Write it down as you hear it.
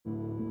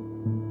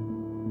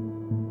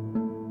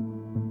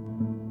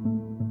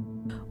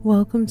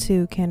Welcome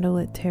to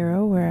Candlelit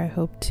Tarot, where I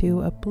hope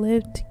to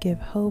uplift, give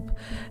hope,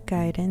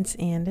 guidance,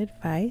 and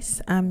advice.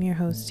 I'm your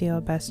host,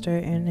 DL Bester,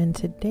 and in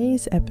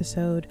today's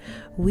episode,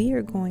 we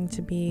are going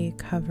to be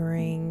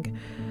covering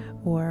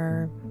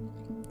or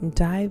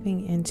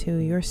diving into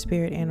your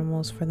spirit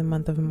animals for the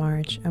month of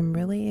March. I'm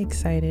really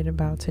excited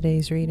about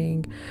today's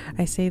reading.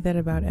 I say that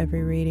about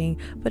every reading,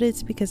 but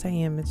it's because I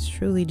am. It's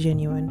truly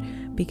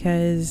genuine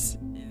because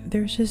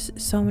there's just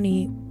so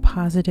many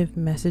positive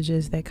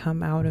messages that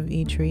come out of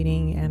each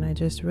reading, and I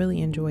just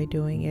really enjoy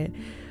doing it.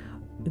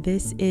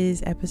 This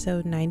is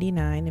episode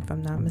 99, if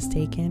I'm not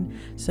mistaken.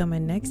 So my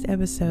next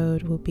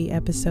episode will be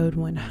episode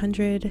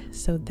 100.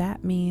 So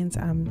that means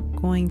I'm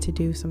going to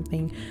do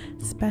something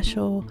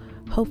special.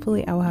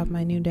 Hopefully I will have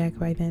my new deck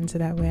by then, so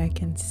that way I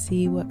can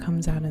see what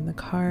comes out in the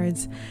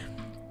cards.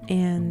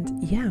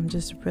 And yeah, I'm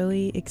just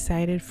really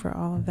excited for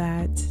all of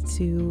that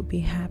to be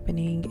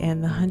happening.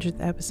 And the 100th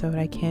episode,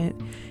 I can't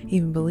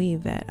even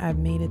believe that I've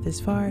made it this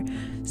far.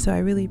 So I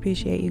really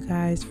appreciate you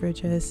guys for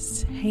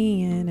just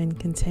hanging in and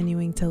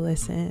continuing to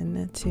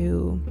listen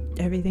to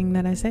everything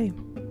that I say.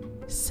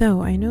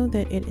 So I know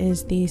that it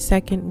is the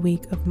second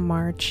week of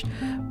March,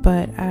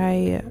 but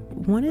I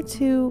wanted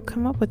to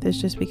come up with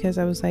this just because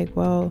I was like,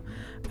 well,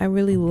 I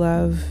really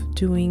love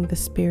doing the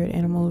spirit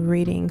animal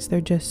readings. They're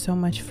just so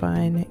much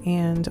fun,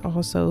 and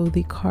also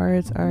the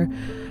cards are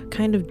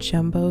kind of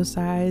jumbo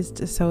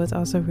sized, so it's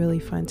also really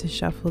fun to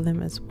shuffle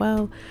them as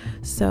well.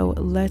 So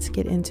let's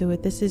get into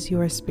it. This is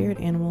your spirit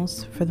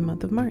animals for the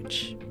month of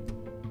March.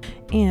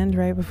 And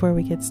right before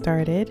we get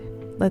started,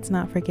 let's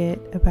not forget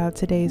about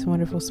today's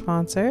wonderful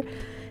sponsor,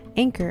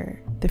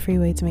 Anchor, the free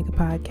way to make a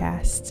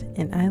podcast,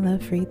 and I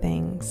love free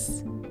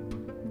things.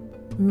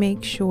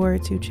 Make sure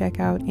to check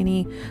out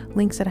any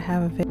links that I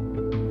have available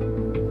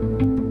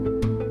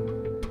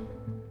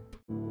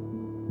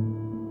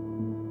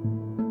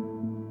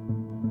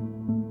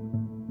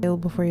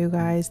for you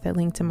guys that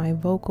link to my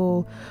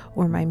Vocal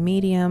or my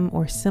Medium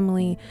or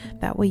Simile.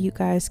 That way you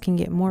guys can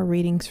get more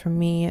readings from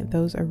me.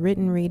 Those are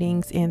written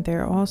readings, and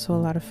they're also a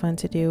lot of fun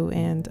to do,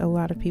 and a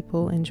lot of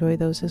people enjoy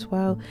those as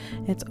well.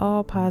 It's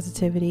all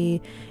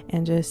positivity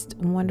and just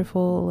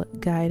wonderful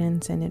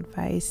guidance and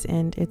advice,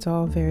 and it's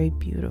all very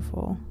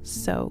beautiful.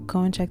 So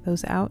go and check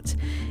those out,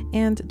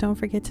 and don't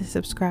forget to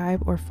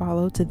subscribe or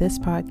follow to this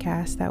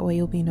podcast. That way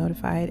you'll be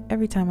notified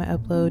every time I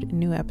upload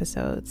new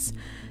episodes.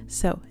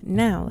 So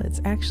now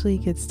let's actually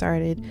get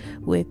started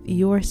with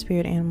your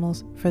spirit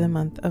animals for the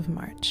month of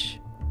March.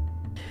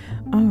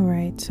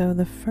 Alright, so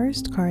the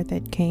first card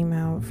that came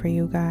out for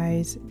you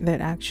guys that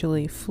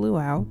actually flew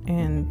out,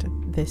 and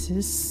this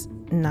is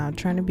not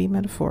trying to be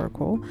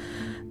metaphorical,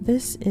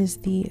 this is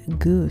the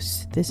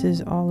Goose. This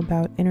is all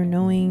about inner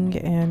knowing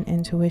and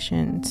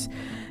intuitions.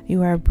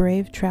 You are a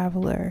brave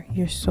traveler.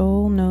 Your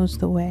soul knows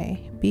the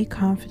way. Be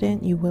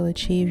confident you will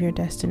achieve your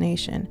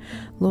destination.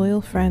 Loyal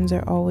friends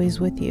are always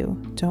with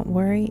you. Don't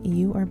worry,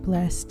 you are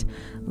blessed.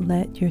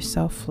 Let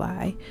yourself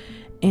fly.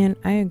 And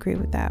I agree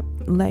with that.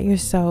 Let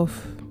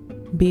yourself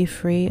be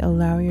free.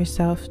 Allow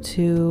yourself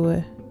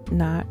to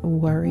not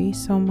worry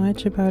so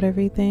much about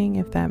everything,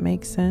 if that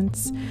makes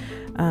sense.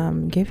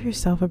 Give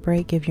yourself a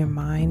break. Give your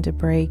mind a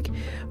break.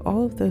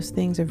 All of those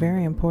things are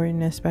very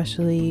important,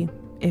 especially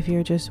if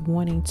you're just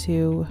wanting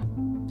to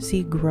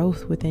see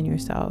growth within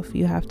yourself.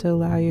 You have to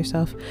allow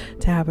yourself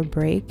to have a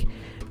break,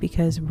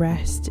 because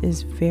rest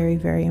is very,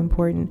 very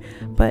important.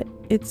 But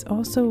it's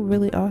also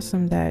really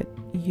awesome that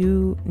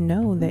you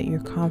know that you're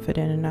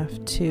confident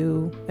enough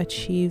to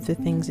achieve the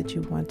things that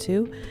you want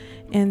to.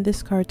 And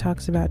this card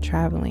talks about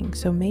traveling.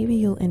 So maybe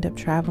you'll end up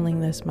traveling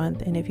this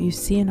month. And if you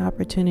see an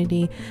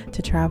opportunity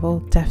to travel,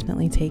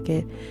 definitely take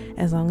it,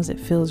 as long as it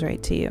feels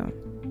right to you.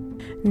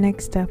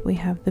 Next up, we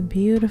have the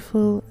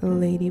beautiful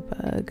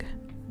ladybug.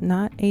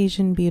 Not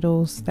Asian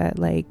beetles that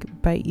like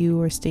bite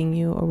you or sting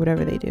you or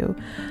whatever they do.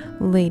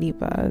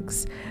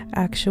 Ladybugs.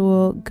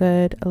 Actual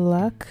good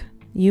luck.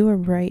 You are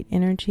bright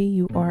energy.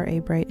 You are a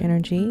bright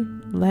energy.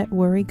 Let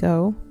worry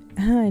go.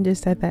 I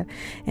just said that.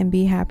 And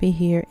be happy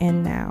here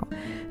and now.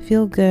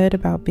 Feel good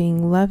about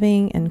being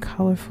loving and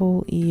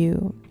colorful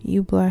you.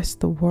 You bless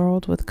the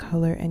world with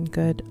color and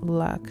good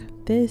luck.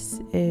 This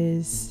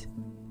is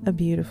a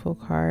beautiful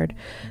card.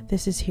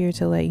 This is here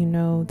to let you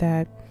know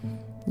that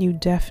you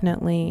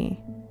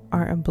definitely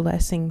are a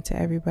blessing to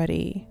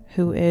everybody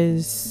who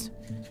is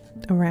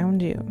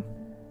around you,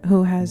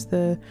 who has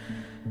the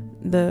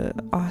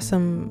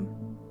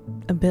awesome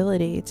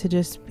ability to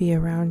just be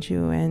around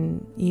you,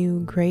 and you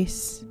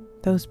grace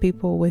those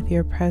people with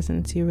your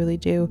presence. You really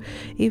do,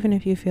 even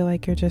if you feel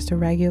like you're just a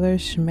regular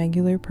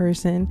schmegular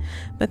person.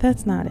 But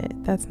that's not it.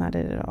 That's not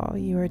it at all.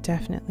 You are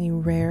definitely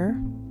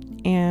rare,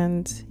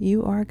 and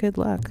you are good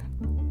luck.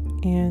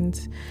 And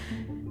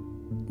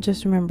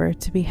just remember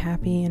to be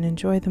happy and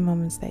enjoy the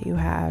moments that you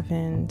have,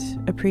 and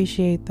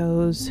appreciate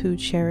those who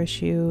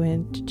cherish you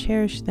and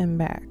cherish them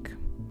back.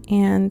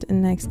 And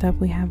next up,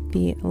 we have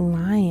the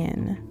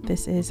Lion.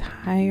 This is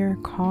higher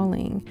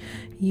calling.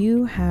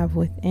 You have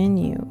within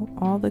you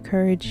all the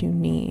courage you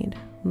need.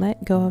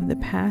 Let go of the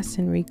past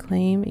and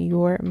reclaim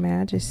your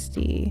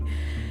majesty.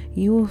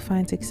 You will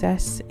find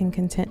success and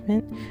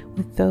contentment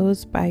with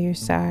those by your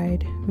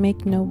side.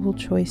 Make noble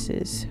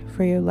choices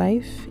for your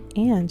life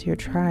and your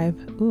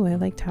tribe. Ooh, I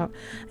like how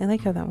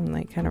that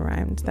one kind of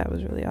rhymed. That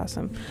was really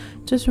awesome.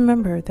 Just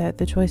remember that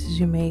the choices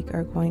you make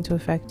are going to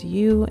affect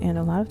you, and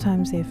a lot of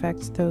times they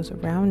affect those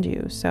around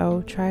you.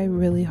 So try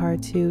really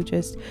hard to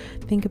just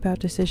think about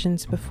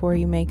decisions before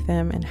you make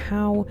them, and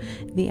how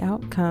the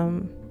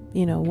outcome,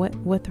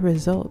 what the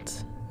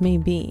result may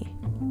be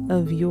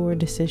of your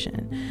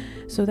decision.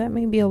 So that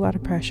may be a lot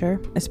of pressure,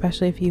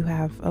 especially if you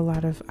have a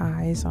lot of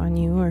eyes on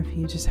you, or if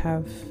you just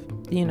have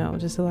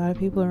just a lot of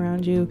people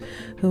around you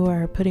who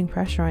are putting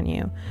pressure on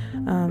you.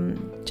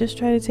 Just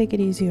try to take it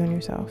easy on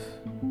yourself.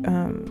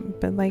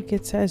 But like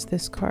it says,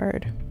 this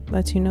card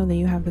lets you know that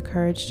you have the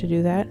courage to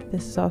do that.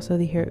 This is also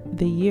the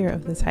year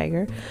of the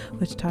tiger,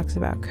 which talks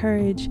about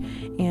courage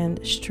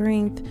and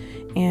strength.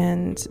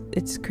 And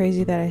it's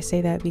crazy that I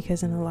say that,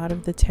 because in a lot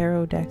of the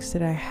tarot decks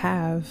that I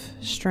have,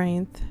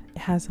 strength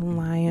has a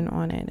lion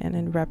on it, and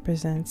it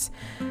represents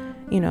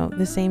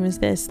the same as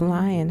this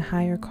lion,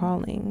 higher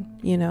calling.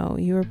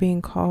 You are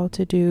being called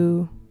to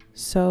do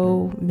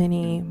so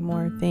many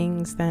more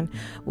things than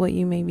what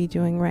you may be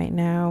doing right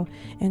now,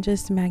 and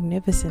just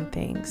magnificent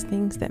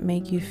things that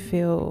make you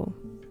feel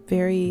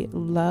very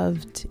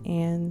loved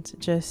and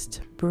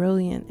just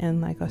brilliant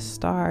and like a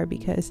star,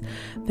 because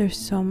there's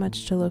so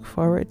much to look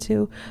forward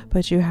to.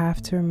 But you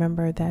have to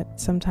remember that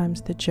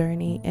sometimes the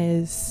journey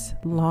is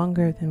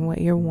longer than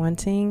what you're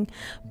wanting,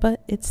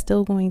 but it's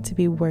still going to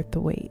be worth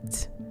the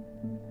wait.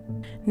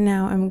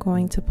 Now I'm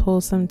going to pull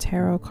some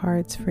tarot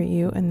cards for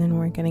you, and then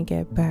we're going to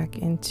get back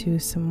into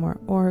some more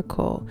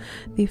oracle.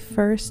 The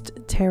first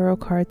tarot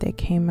card that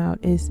came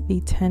out is the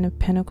 10 of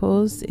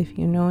Pentacles. If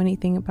you know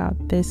anything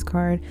about this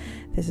card,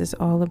 this is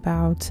all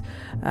about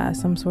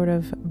some sort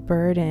of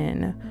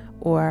burden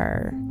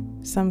or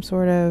some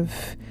sort of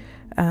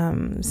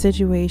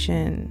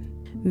situation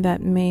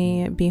that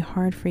may be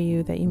hard for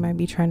you, that you might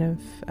be trying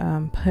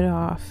to put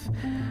off,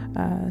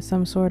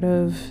 some sort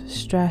of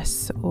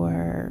stress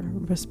or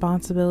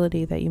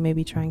responsibility that you may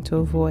be trying to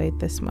avoid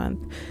this month.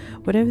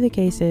 Whatever the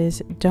case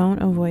is,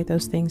 don't avoid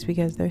those things,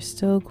 because they're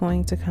still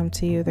going to come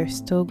to you. They're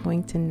still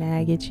going to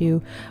nag at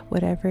you.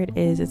 Whatever it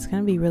is, it's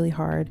going to be really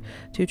hard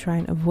to try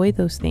and avoid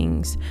those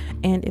things.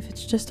 And if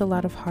it's just a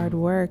lot of hard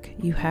work,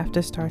 you have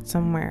to start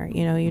somewhere.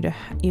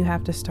 You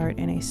have to start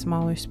in a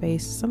smaller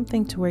space,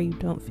 something to where you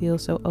don't feel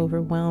so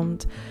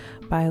overwhelmed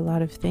by a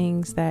lot of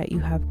things that you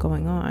have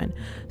going on.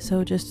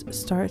 So just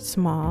start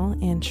small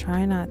and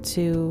try not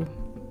to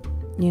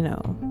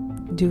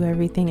do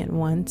everything at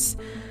once.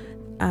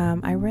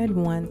 I read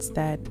once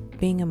that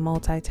being a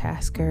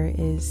multitasker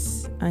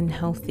is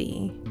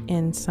unhealthy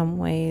in some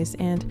ways,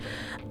 and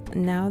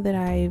now that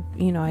I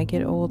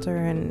get older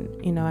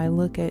and I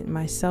look at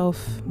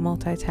myself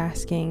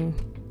multitasking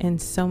in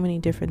so many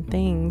different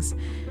things,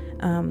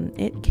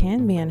 it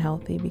can be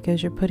unhealthy,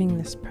 because you're putting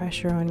this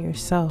pressure on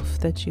yourself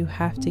that you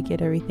have to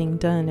get everything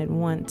done at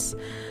once.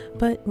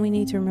 But we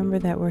need to remember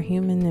that we're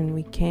human and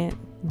we can't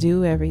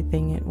do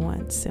everything at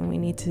once, and we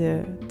need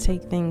to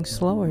take things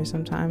slower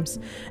sometimes,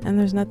 and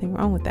there's nothing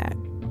wrong with that.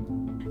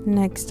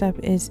 Next up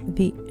is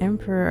the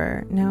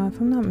Emperor. Now, if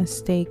I'm not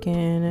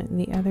mistaken,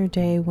 the other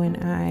day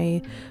when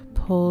I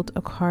pulled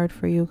a card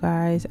for you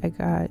guys,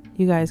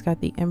 you guys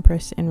got the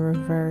Empress in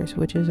reverse,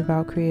 which is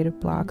about creative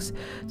blocks.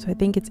 So I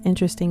think it's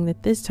interesting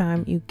that this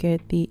time you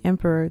get the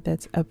Emperor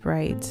that's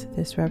upright.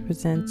 This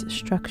represents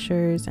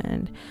structures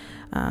and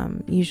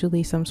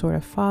usually some sort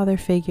of father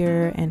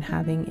figure, and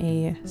having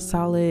a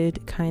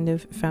solid kind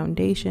of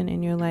foundation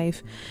in your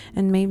life.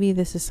 And maybe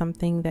this is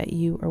something that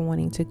you are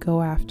wanting to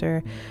go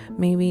after.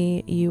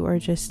 Maybe you are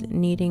just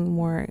needing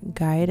more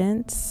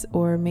guidance,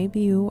 or maybe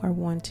you are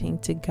wanting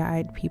to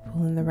guide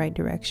people in the right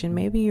direction.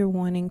 Maybe you're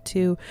wanting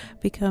to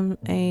become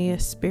a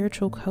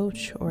spiritual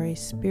coach, or a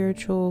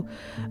spiritual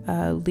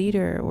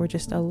leader, or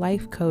just a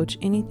life coach,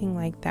 anything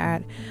like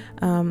that.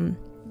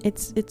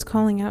 It's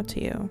calling out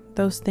to you.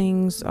 Those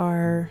things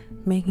are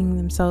making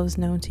themselves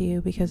known to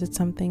you, because it's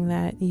something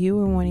that you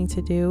are wanting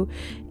to do,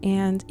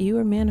 and you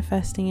are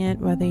manifesting it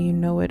whether you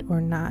know it or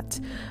not.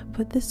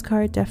 But this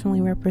card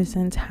definitely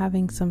represents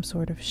having some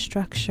sort of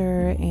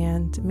structure,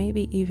 and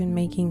maybe even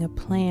making a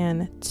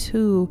plan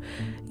to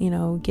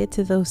get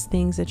to those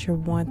things that you're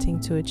wanting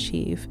to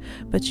achieve.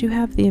 But you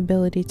have the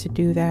ability to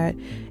do that.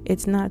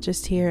 It's not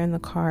just here in the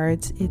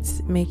cards,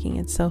 it's making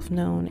itself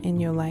known in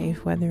your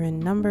life, whether in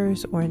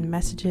numbers or in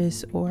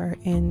messages or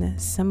in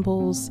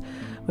symbols.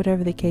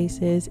 Whatever the case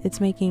is, it's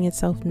making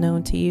itself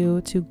known to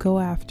you to go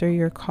after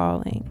your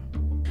calling.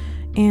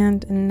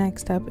 And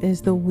next up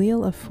is the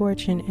Wheel of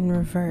Fortune in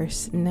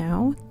reverse.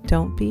 Now,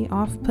 don't be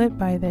off-put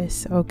by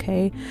this,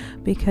 okay?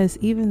 Because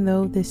even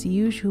though this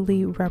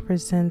usually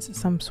represents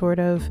some sort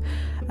of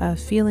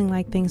feeling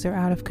like things are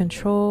out of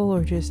control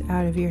or just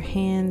out of your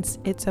hands,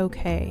 it's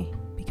okay.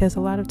 because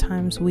a lot of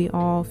times we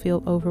all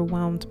feel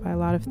overwhelmed by a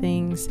lot of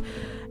things,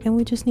 and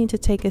we just need to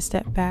take a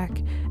step back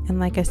and,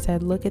 like I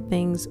said, look at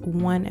things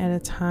one at a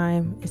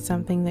time. It's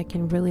something that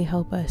can really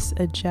help us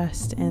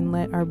adjust and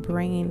let our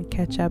brain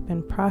catch up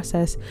and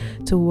process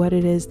to what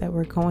it is that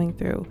we're going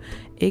through.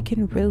 It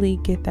can really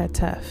get that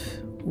tough.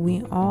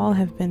 We all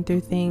have been through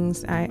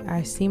things.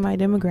 I see my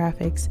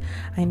demographics.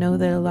 I know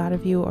that a lot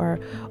of you are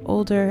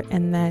older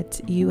and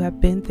that you have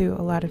been through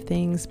a lot of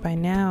things by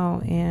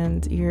now,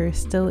 and you're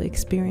still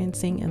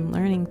experiencing and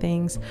learning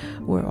things.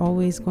 We're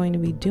always going to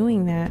be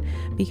doing that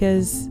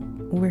because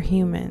we're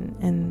human,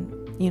 and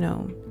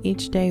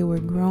each day we're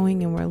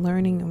growing and we're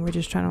learning, and we're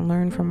just trying to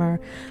learn from our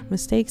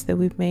mistakes that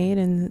we've made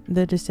and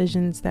the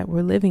decisions that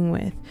we're living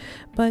with.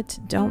 But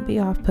don't be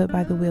off put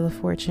by the Wheel of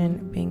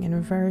Fortune being in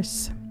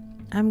reverse.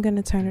 I'm going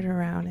to turn it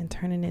around and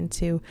turn it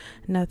into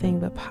nothing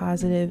but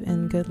positive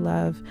and good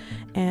love,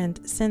 and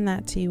send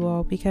that to you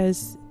all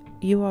because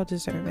you all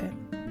deserve it.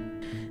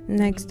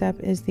 Next up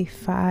is the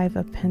Five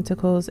of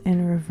Pentacles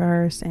in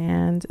reverse,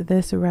 and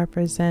this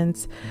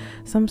represents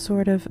some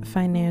sort of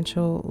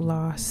financial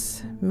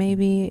loss.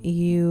 Maybe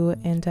you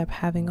end up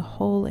having a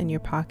hole in your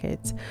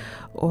pocket,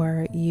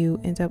 or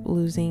you end up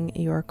losing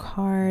your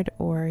card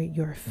or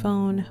your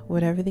phone.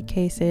 Whatever the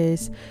case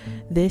is,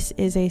 this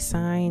is a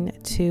sign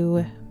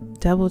to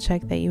double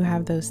check that you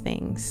have those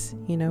things,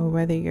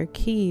 whether your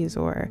keys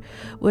or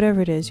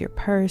whatever it is, your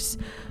purse,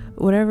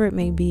 whatever it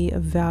may be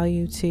of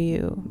value to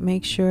you.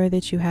 Make sure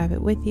that you have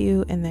it with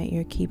you and that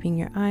you're keeping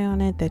your eye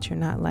on it, that you're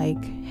not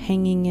like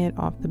hanging it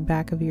off the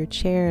back of your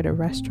chair at a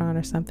restaurant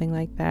or something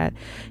like that.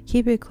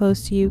 Keep it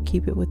close to you,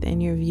 keep it within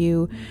your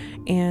view,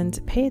 and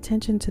pay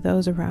attention to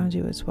those around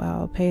you as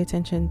well. Pay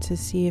attention to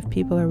see if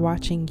people are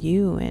watching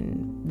you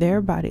and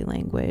their body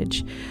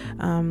language.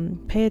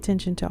 Pay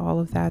attention to all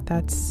of that.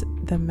 That's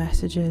the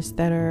messages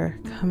that are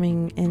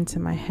coming into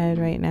my head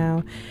right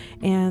now.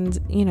 And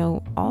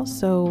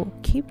also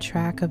keep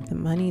track of the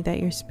money that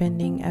you're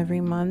spending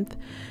every month.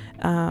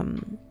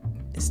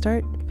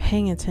 Start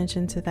paying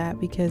attention to that,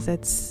 because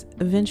that's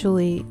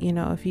eventually,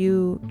 if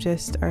you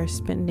just are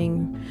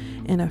spending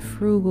in a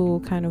frugal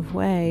kind of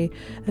way,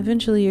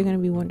 eventually you're going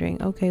to be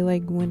wondering, okay,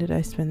 like, when did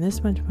I spend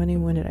this much money?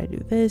 When did I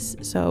do this?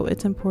 So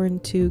it's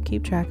important to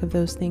keep track of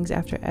those things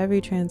after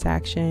every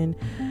transaction.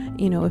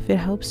 If it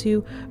helps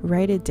you,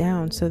 write it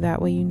down so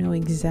that way you know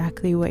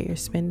exactly what you're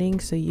spending,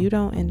 so you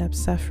don't end up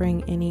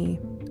suffering any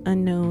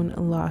unknown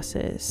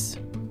losses.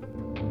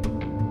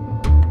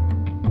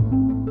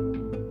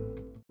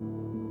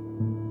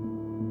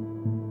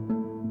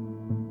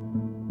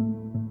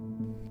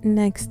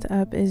 Next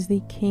up is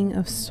the King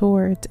of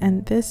Swords,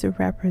 and this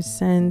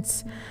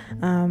represents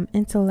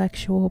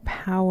intellectual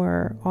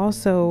power,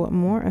 also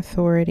more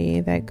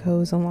authority that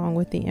goes along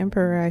with the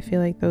Emperor. I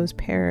feel like those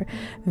pair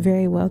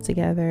very well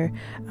together.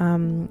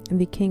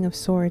 The King of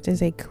Swords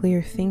is a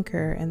clear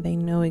thinker, and they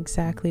know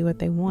exactly what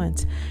they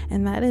want,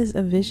 and that is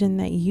a vision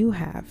that you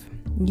have.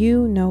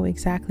 You know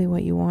exactly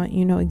what you want,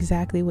 you know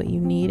exactly what you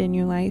need in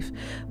your life,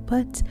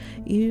 but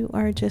you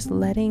are just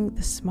letting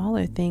the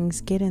smaller things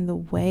get in the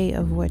way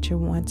of what you're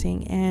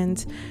wanting,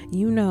 and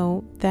you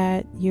know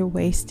that you're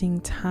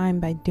wasting time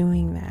by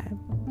doing that,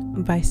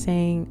 by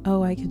saying,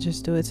 oh, I could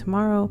just do it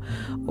tomorrow,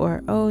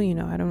 or oh,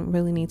 I don't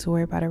really need to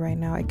worry about it right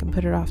now, I can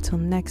put it off till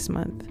next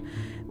month.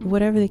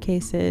 Whatever the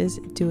case is,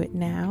 do it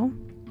now,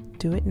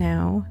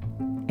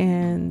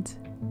 and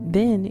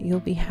then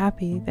you'll be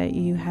happy that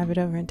you have it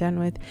over and done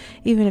with,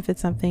 even if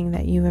it's something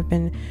that you have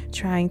been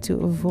trying to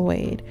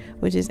avoid,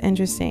 which is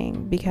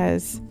interesting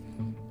because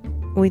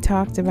we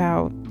talked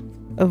about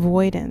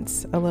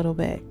avoidance a little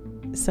bit.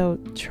 So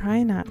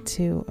try not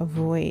to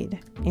avoid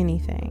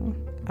anything,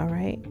 all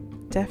right?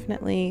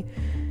 Definitely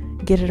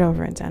get it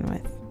over and done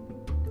with.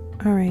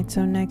 All right,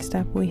 so next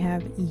up we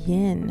have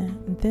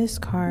Yin. This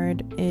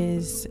card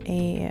is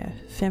a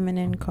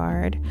feminine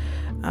card.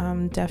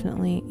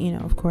 Definitely,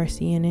 of course,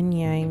 yin and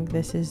yang.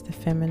 This is the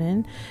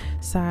feminine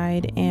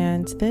side,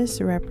 and this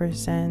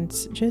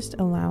represents just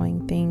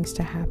allowing things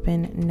to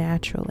happen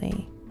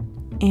naturally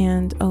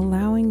and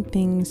allowing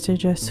things to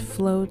just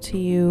flow to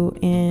you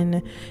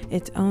in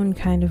its own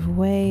kind of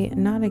way.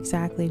 Not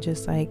exactly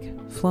just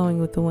like flowing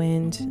with the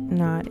wind,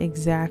 not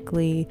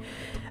exactly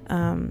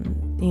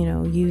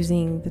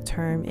using the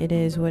term it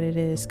is what it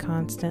is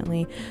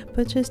constantly,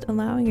 but just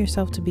allowing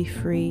yourself to be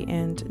free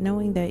and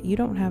knowing that you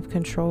don't have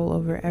control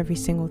over every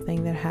single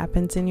thing that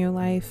happens in your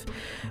life.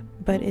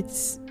 But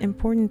it's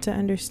important to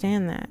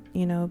understand that,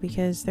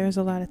 because there's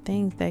a lot of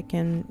things that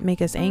can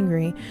make us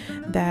angry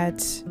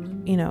that,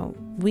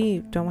 we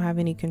don't have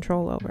any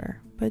control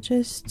over. But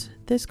just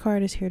this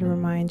card is here to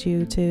remind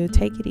you to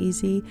take it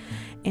easy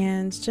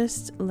and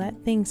just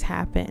let things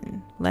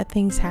happen.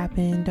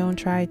 Don't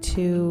try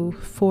to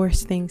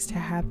force things to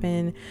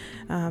happen.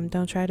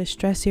 Don't try to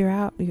stress you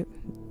out.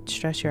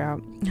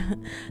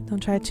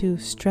 Don't try to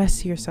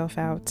stress yourself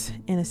out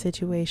in a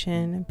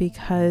situation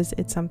because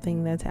it's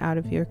something that's out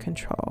of your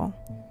control.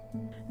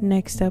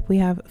 Next up, we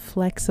have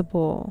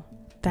flexible.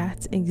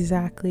 that's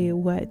exactly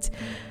what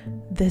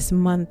this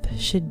month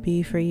should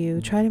be for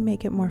you. Try to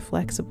make it more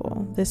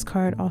flexible. This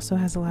card also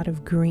has a lot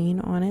of green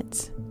on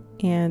it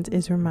and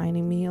is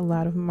reminding me a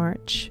lot of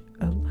March,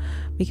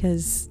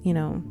 because, you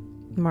know,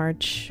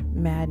 March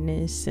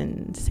Madness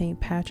and St.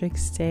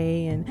 Patrick's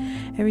Day and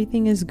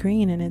everything is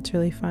green and it's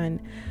really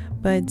fun.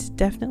 But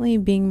definitely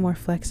being more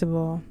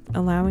flexible,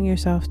 allowing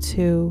yourself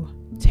to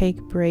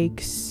take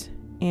breaks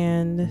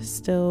and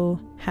still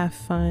have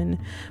fun,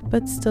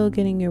 but still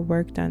getting your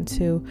work done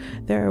too.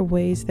 There are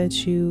ways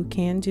that you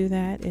can do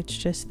that. It's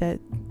just that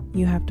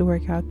you have to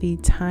work out the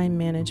time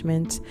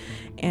management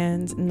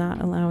and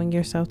not allowing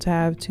yourself to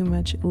have too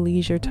much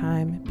leisure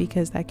time,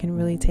 because that can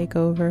really take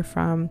over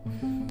from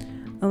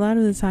a lot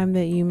of the time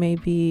that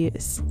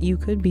you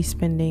could be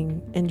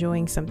spending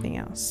enjoying something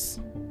else.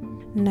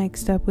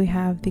 Next up, we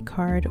have the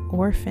card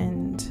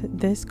Orphaned.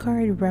 This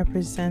card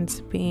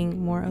represents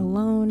being more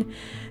alone.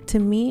 To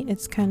me,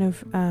 it's kind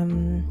of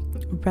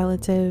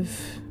relative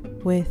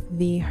with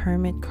the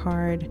Hermit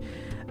card.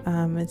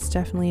 It's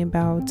definitely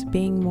about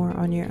being more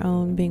on your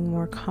own, being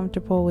more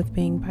comfortable with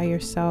being by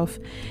yourself.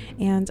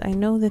 And I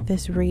know that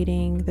this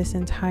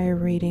entire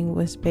reading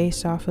was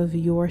based off of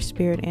your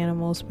spirit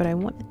animals, but I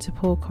wanted to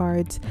pull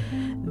cards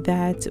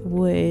that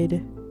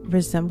would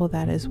resemble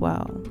that as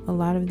well. A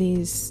lot of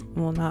these,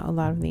 well, not a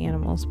lot of the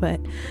animals, but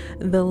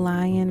the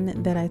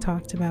lion that I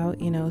talked about,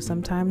 you know,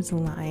 sometimes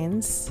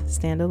lions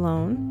stand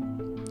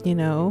alone. You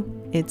know,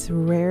 it's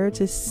rare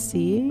to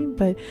see,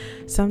 but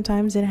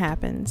sometimes it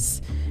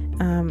happens.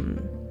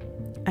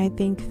 I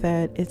think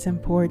that it's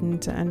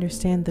important to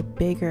understand the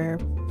bigger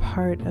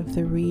part of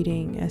the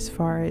reading, as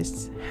far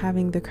as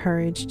having the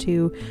courage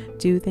to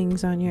do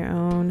things on your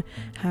own,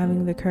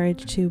 having the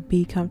courage to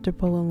be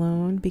comfortable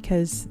alone,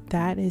 because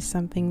that is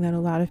something that a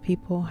lot of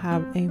people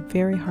have a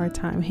very hard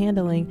time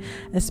handling,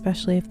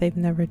 especially if they've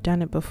never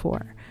done it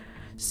before.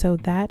 So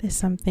that is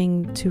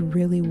something to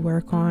really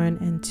work on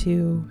and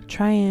to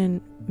try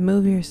and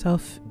move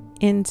yourself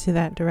into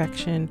that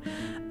direction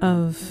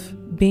of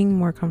being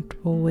more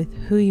comfortable with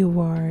who you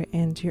are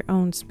and your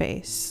own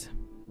space.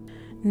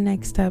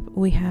 Next up,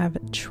 we have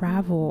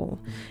Travel,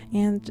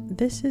 and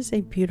this is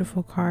a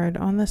beautiful card.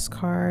 On this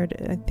card,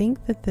 I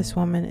think that this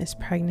woman is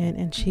pregnant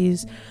and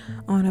she's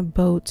on a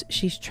boat.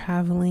 She's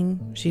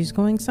traveling, she's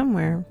going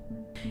somewhere.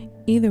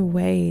 Either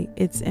way,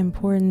 it's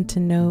important to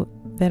note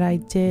that I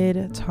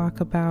did talk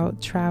about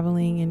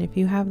traveling, and if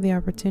you have the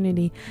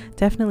opportunity,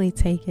 definitely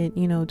take it.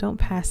 You know, don't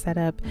pass that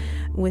up.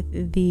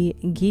 With the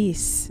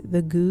geese,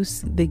 the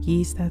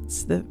geese,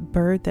 that's the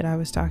bird that I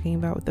was talking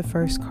about with the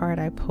first card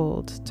I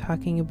pulled,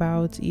 talking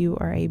about you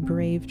are a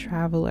brave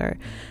traveler.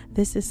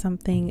 This is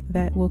something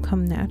that will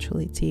come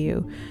naturally to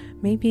you.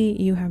 Maybe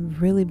you have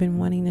really been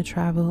wanting to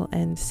travel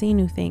and see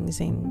new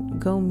things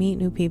and go meet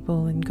new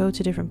people and go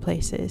to different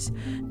places.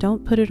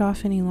 Don't put it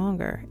off any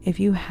longer. If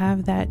you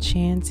have that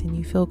chance and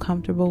you feel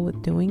comfortable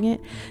with doing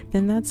it,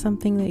 then that's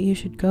something that you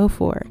should go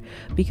for,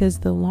 because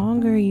the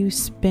longer you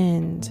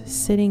spend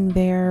sitting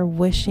there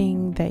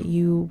wishing that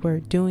you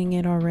were doing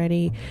it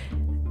already,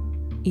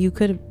 you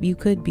could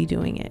be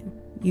doing it.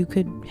 You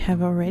could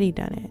have already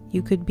done it.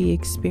 You could be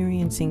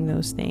experiencing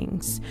those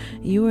things.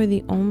 You are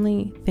the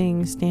only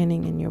thing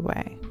standing in your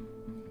way.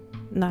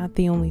 Not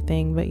the only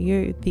thing, but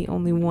you're the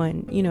only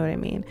one. You know what I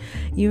mean?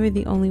 You are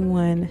the only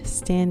one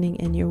standing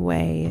in your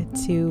way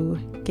to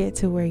get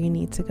to where you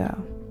need to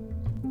go.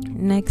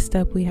 Next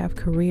up, we have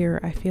Career.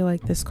 I feel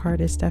like this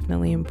card is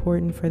definitely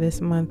important for this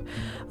month.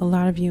 A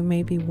lot of you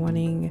may be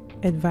wanting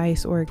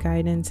advice or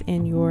guidance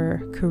in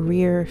your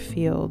career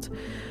field.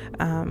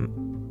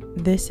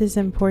 This is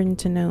important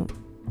to note.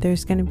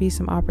 There's going to be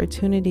some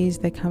opportunities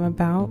that come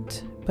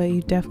about, but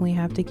you definitely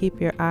have to keep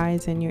your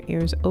eyes and your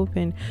ears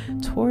open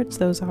towards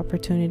those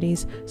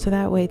opportunities, so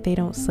that way they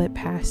don't slip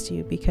past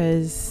you,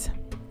 because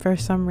for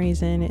some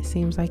reason it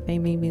seems like they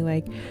may be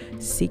like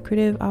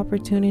secretive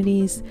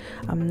opportunities.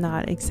 I'm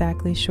not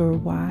exactly sure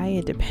why.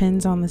 It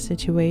depends on the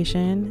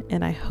situation,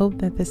 and I hope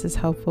that this is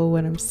helpful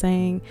what I'm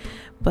saying,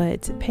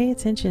 but pay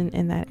attention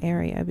in that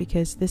area,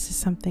 because this is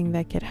something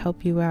that could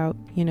help you out.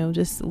 You know,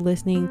 just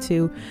listening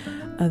to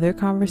other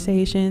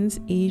conversations,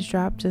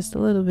 eavesdrop just a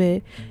little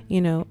bit,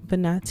 you know, but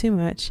not too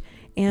much,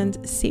 and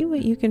see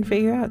what you can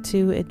figure out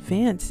to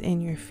advance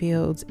in your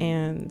fields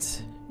and,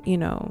 you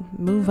know,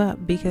 move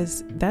up,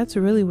 because that's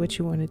really what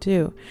you want to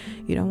do.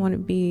 You don't want to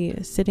be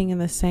sitting in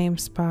the same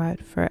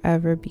spot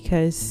forever,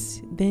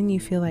 because then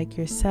you feel like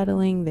you're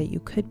settling, that you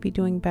could be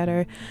doing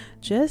better.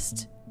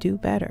 Just do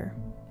better.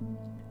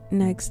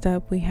 Next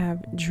up, we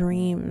have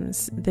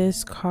Dreams.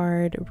 This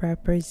card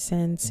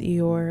represents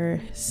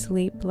your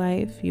sleep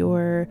life,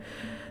 your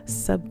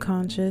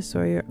subconscious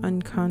or your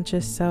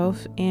unconscious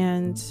self,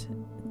 and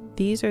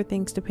these are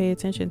things to pay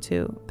attention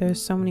to.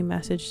 There's so many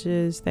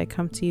messages that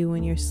come to you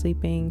when you're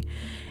sleeping,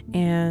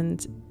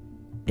 and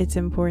it's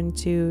important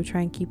to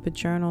try and keep a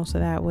journal so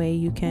that way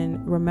you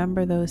can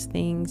remember those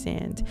things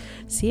and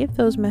see if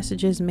those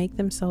messages make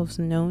themselves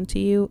known to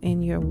you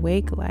in your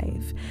wake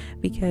life,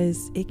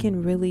 because it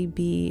can really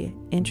be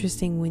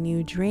interesting when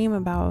you dream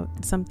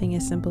about something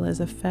as simple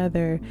as a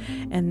feather,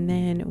 and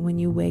then when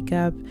you wake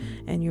up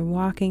and you're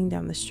walking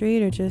down the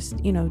street or just,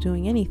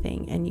 doing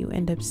anything, and you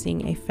end up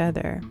seeing a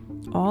feather.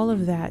 All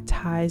of that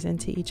ties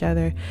into each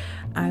other.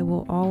 I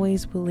will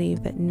always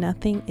believe that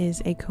nothing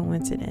is a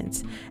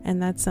coincidence,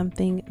 and that's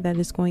something that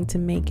is going to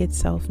make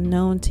itself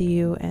known to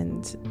you,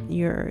 and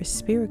your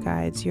spirit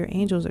guides, your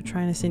angels, are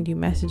trying to send you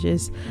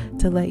messages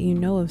to let you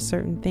know of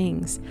certain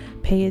things.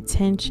 Pay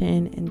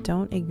attention and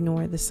don't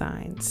ignore the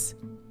signs.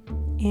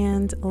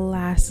 And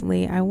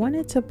lastly, I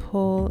wanted to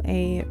pull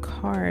a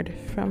card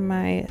from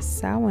my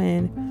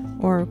Samhain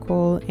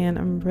Oracle, and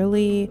I'm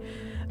really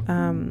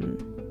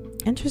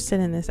interested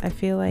in this. I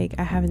feel like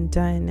I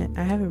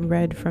haven't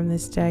read from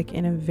this deck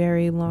in a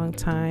very long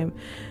time.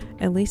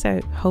 At least I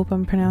hope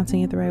I'm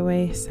pronouncing it the right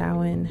way.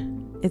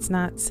 Samhain. It's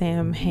not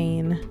Sam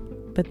Hain,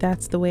 but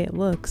that's the way it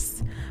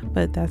looks,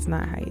 but that's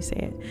not how you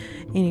say it.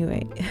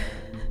 Anyway,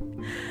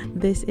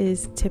 this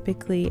is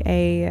typically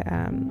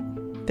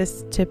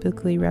this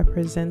typically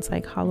represents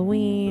like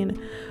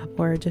Halloween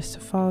or just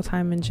fall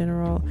time in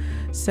general.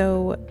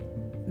 So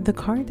the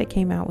card that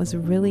came out was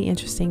really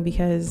interesting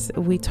because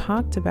we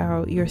talked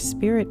about your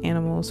spirit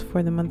animals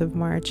for the month of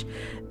March.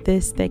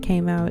 This that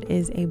came out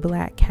is a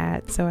black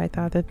cat, so I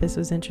thought that this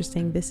was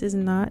interesting. This is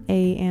not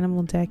a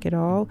animal deck at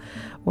all,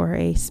 or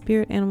a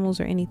spirit animals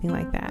or anything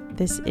like that.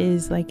 This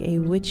is like a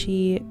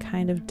witchy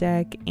kind of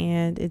deck,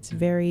 and it's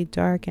very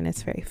dark and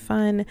it's very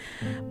fun,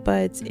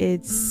 but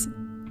it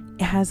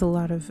has a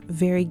lot of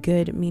very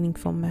good,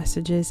 meaningful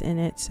messages in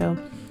it. So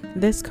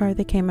this card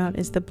that came out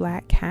is the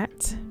Black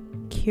Cat.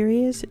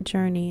 Curious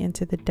journey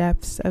into the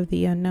depths of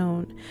the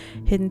unknown,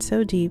 hidden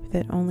so deep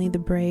that only the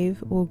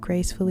brave will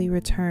gracefully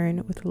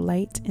return with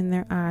light in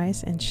their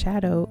eyes and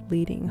shadow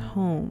leading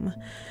home.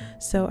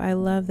 So I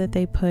love that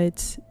they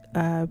put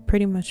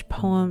pretty much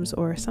poems,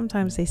 or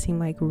sometimes they seem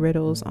like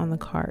riddles on the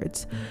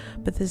cards,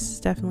 but this is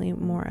definitely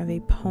more of a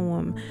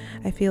poem.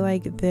 I feel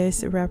like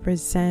this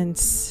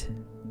represents,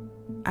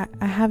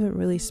 I haven't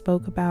really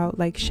spoke about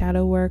like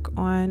shadow work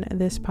on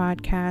this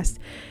podcast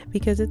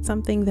because it's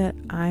something that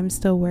I'm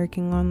still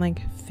working on,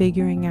 like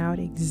figuring out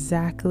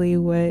exactly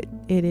what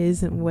it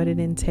is and what it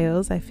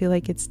entails. I feel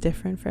like it's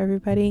different for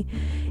everybody,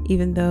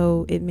 even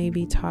though it may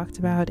be talked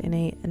about in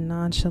a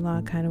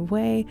nonchalant kind of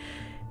way.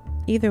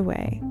 Either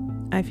way,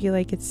 I feel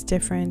like it's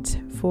different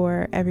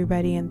for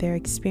everybody and their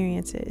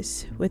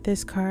experiences. With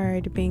this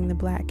card being the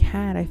Black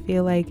Cat, I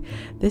feel like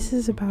this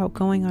is about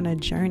going on a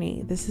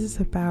journey. This is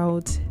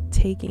about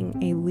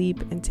taking a leap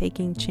and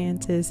taking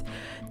chances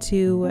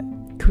to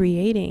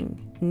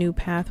creating new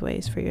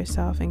pathways for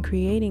yourself and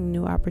creating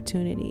new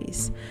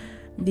opportunities.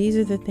 These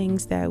are the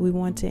things that we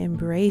want to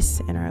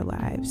embrace in our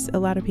lives. A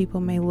lot of people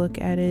may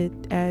look at it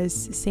as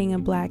seeing a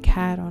black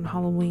cat on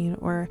Halloween,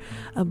 or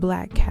a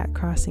black cat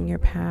crossing your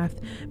path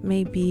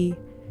may be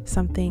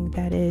something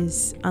that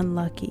is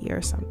unlucky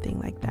or something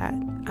like that.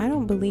 I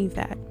don't believe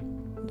that.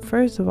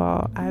 First of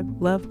all, I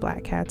love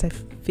black cats. I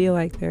feel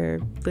like they're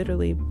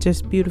literally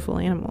just beautiful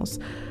animals.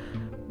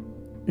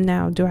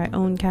 Now, do I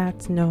own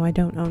cats? No, I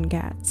don't own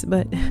cats,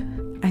 but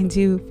I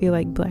do feel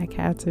like black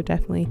cats are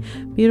definitely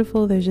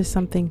beautiful. There's just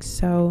something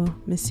so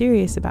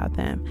mysterious about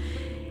them.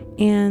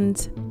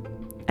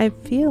 And I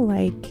feel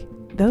like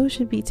those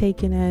should be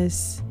taken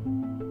as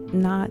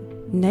not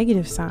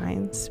negative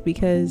signs,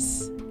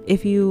 because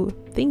if you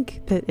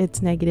think that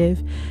it's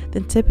negative,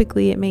 then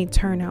typically it may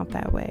turn out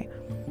that way.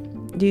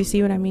 Do you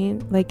see what I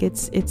mean? Like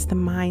it's the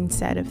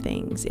mindset of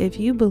things. If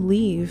you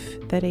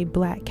believe that a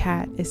black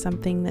cat is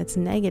something that's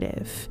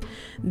negative,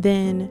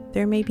 then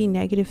there may be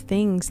negative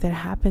things that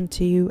happen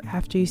to you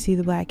after you see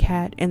the black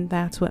cat, and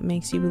that's what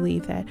makes you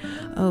believe that,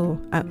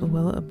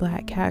 a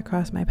black cat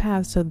crossed my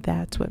path, so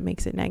that's what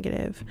makes it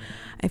negative.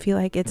 I feel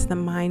like it's the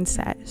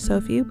mindset. So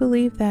if you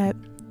believe that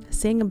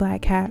seeing a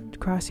black cat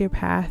cross your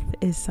path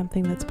is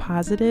something that's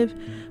positive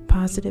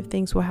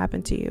things will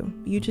happen to you.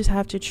 You just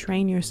have to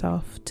train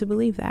yourself to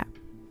believe that.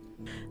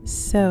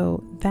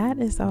 So that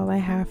is all I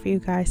have for you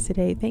guys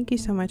today. Thank you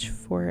so much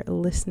for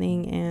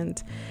listening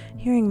and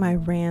hearing my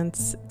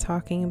rants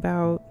talking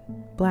about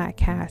black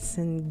cats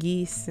and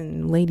geese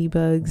and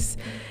ladybugs.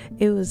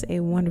 It was a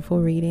wonderful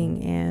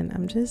reading, and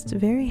I'm just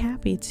very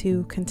happy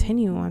to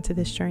continue on to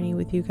this journey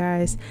with you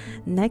guys.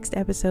 Next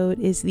episode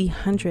is the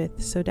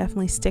 100th, so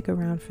definitely stick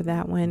around for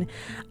that one.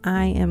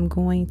 I am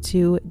going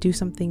to do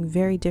something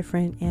very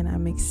different, and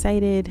I'm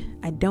excited.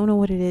 I don't know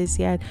what it is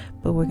yet,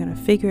 but we're going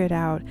to figure it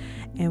out,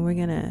 and we're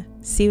going to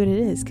see what it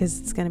is, because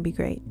it's going to be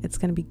great. It's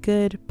going to be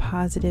good,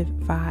 positive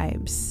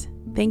vibes.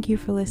 Thank you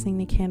for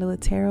listening to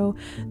Candlelit Tarot.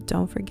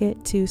 Don't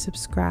forget to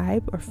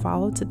subscribe or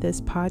follow to this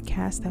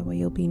podcast. That way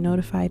you'll be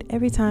notified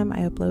every time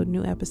I upload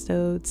new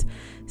episodes.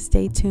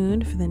 Stay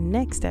tuned for the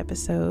next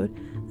episode.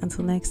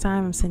 Until next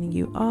time, I'm sending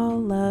you all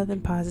love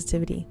and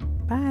positivity.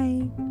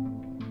 Bye.